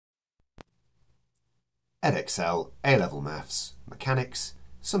Edexcel A-Level Maths Mechanics,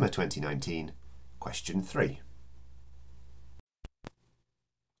 Summer 2019, Question 3.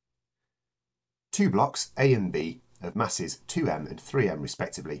 Two blocks A and B of masses 2m and 3m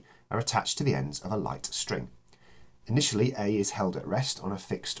respectively are attached to the ends of a light string. Initially, A is held at rest on a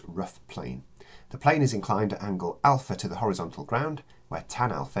fixed rough plane. The plane is inclined at angle alpha to the horizontal ground, where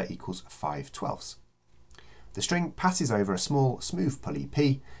tan alpha equals 5/12. The string passes over a small smooth pulley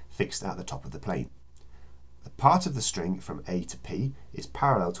P fixed at the top of the plane. The part of the string from A to P is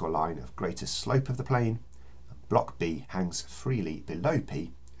parallel to a line of greatest slope of the plane. Block B hangs freely below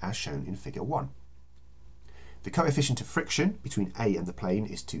P, as shown in figure 1. The coefficient of friction between A and the plane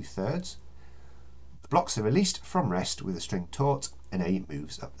is 2/3. The blocks are released from rest with the string taut and A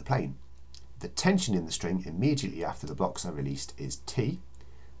moves up the plane. The tension in the string immediately after the blocks are released is T.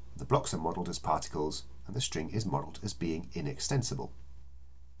 The blocks are modelled as particles and the string is modelled as being inextensible.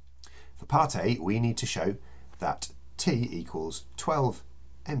 For part A, we need to show that T equals 12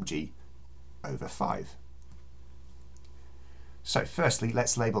 mg over 5. So firstly,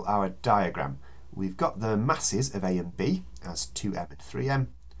 let's label our diagram. We've got the masses of A and B as 2m and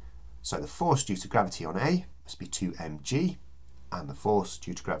 3m. So the force due to gravity on A must be 2 mg, and the force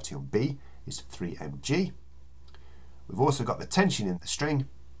due to gravity on B is 3 mg. We've also got the tension in the string.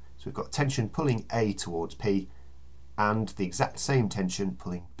 So we've got tension pulling A towards P, and the exact same tension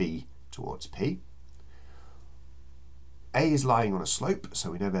pulling B towards P. A is lying on a slope,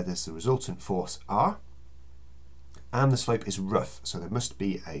 so we know that there's the resultant force R, and the slope is rough, so there must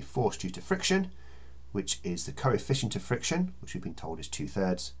be a force due to friction, which is the coefficient of friction, which we've been told is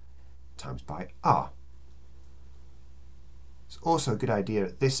 2/3, times by R. It's also a good idea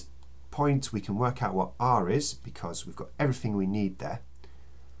at this point we can work out what R is, because we've got everything we need there.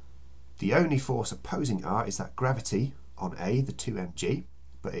 The only force opposing R is that gravity on A, the 2 mg,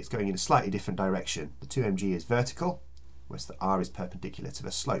 but it's going in a slightly different direction. The 2 mg is vertical, whereas the R is perpendicular to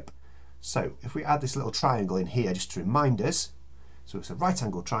the slope. So if we add this little triangle in here just to remind us, so it's a right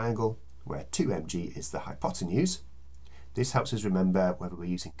angle triangle where 2 mg is the hypotenuse. This helps us remember whether we're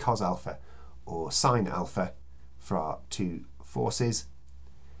using cos alpha or sine alpha for our two forces.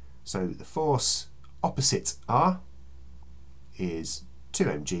 So the force opposite R is 2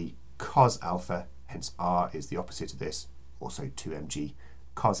 mg cos alpha, hence R is the opposite of this, also 2 mg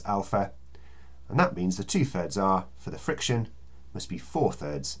cos alpha. And that means the 2/3 R for the friction must be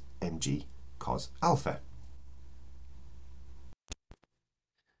 4/3 mg cos alpha.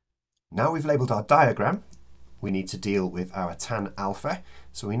 Now we've labelled our diagram, we need to deal with our tan alpha.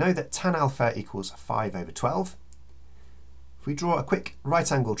 So we know that tan alpha equals 5/12. If we draw a quick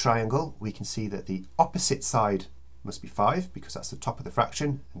right angle triangle, we can see that the opposite side must be 5 because that's the top of the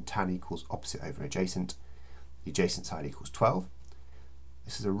fraction, and tan equals opposite over adjacent. The adjacent side equals 12.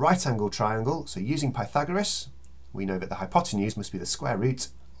 This is a right angle triangle, so using Pythagoras, we know that the hypotenuse must be the square root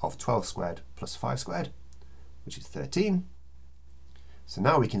of 12 squared plus 5 squared, which is 13. So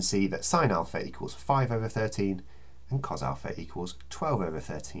now we can see that sine alpha equals 5/13 and cos alpha equals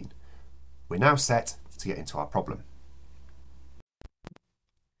 12/13. We're now set to get into our problem.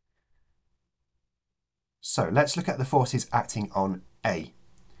 So let's look at the forces acting on A.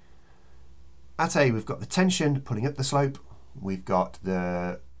 At A, we've got the tension pulling up the slope, we've got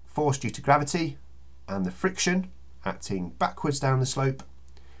the force due to gravity and the friction acting backwards down the slope,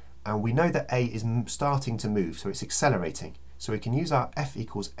 and we know that A is starting to move, so it's accelerating. So we can use our F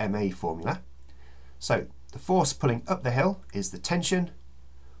equals ma formula. So the force pulling up the hill is the tension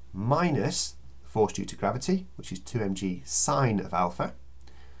minus the force due to gravity, which is 2 mg sine of alpha,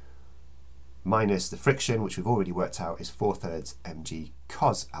 minus the friction, which we've already worked out is 4/3 mg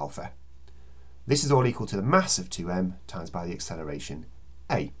cos alpha. This is all equal to the mass of 2m times by the acceleration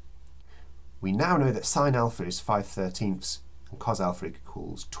A. We now know that sine alpha is 5/13 and cos alpha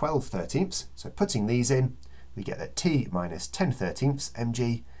equals 12/13, so putting these in, we get that T minus 10/13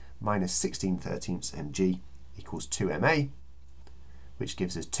 mg minus 16/13 mg equals 2ma, which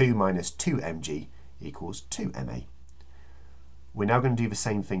gives us 2 minus 2 mg equals 2ma. We're now going to do the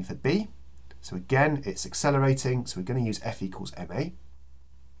same thing for B. So again, it's accelerating, so we're going to use F equals ma.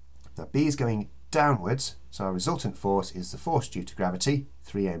 Now B is going downwards, so our resultant force is the force due to gravity,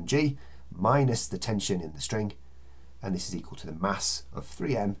 3 mg, minus the tension in the string, and this is equal to the mass of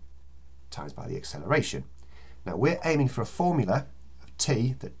 3m times by the acceleration. Now we're aiming for a formula of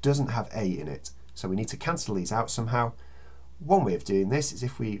T that doesn't have A in it, so we need to cancel these out somehow. One way of doing this is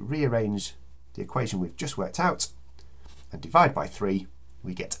if we rearrange the equation we've just worked out and divide by 3,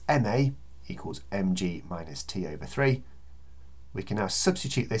 we get ma equals mg minus T/3. We can now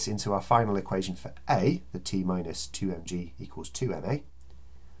substitute this into our final equation for A, the T minus 2mg equals 2ma.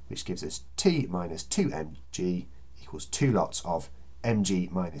 which gives us t minus 2mg equals 2 lots of mg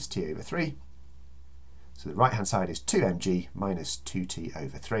minus t over 3. So the right hand side is 2mg minus 2t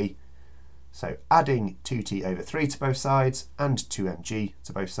over 3. So adding 2t over 3 to both sides and 2mg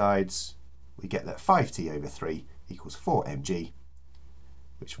to both sides, we get that 5t over 3 equals 4mg,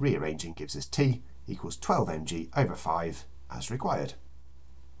 which rearranging gives us t equals 12mg over 5 as required.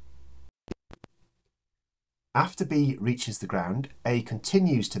 After B reaches the ground, A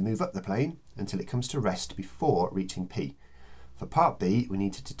continues to move up the plane until it comes to rest before reaching P. For part B, we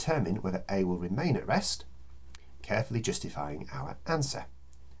need to determine whether A will remain at rest, carefully justifying our answer.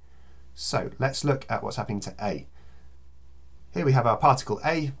 So let's look at what's happening to A. Here we have our particle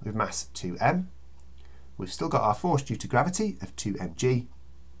A with mass 2m. We've still got our force due to gravity of 2mg,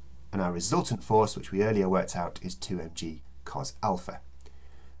 and our resultant force, which we earlier worked out, is 2mg cos alpha.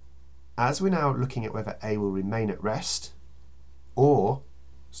 As we're now looking at whether A will remain at rest or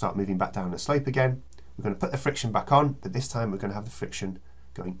start moving back down the slope again, we're going to put the friction back on, but this time we're going to have the friction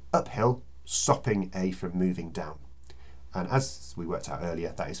going uphill, stopping A from moving down. And as we worked out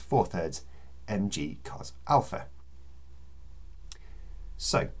earlier, that is 4/3 mg cos alpha.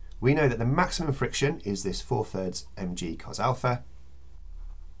 So we know that the maximum friction is this 4/3 mg cos alpha.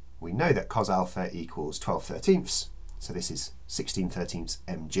 We know that cos alpha equals 12/13, so this is 16/13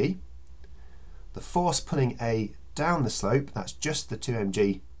 mg. The force pulling A down the slope, that's just the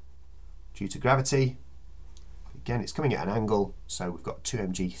 2mg due to gravity. Again, it's coming at an angle, so we've got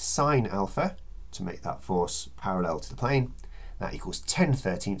 2mg sine alpha to make that force parallel to the plane. That equals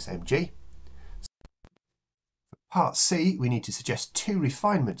 10/13 mg. For part C, we need to suggest 2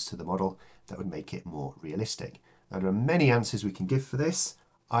 refinements to the model that would make it more realistic. Now, there are many answers we can give for this.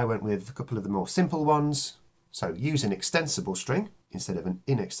 I went with a couple of the more simple ones. So use an extensible string instead of an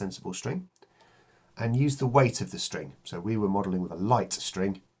inextensible string, and use the weight of the string. So we were modelling with a light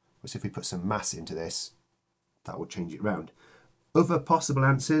string, but if we put some mass into this, that would change it round. Other possible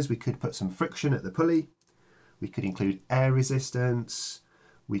answers, we could put some friction at the pulley, we could include air resistance,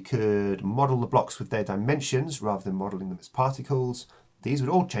 we could model the blocks with their dimensions rather than modelling them as particles. These would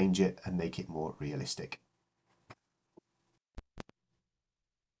all change it and make it more realistic.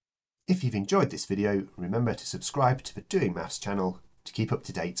 If you've enjoyed this video, remember to subscribe to the Doing Maths channel to keep up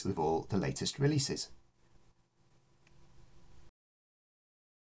to date with all the latest releases.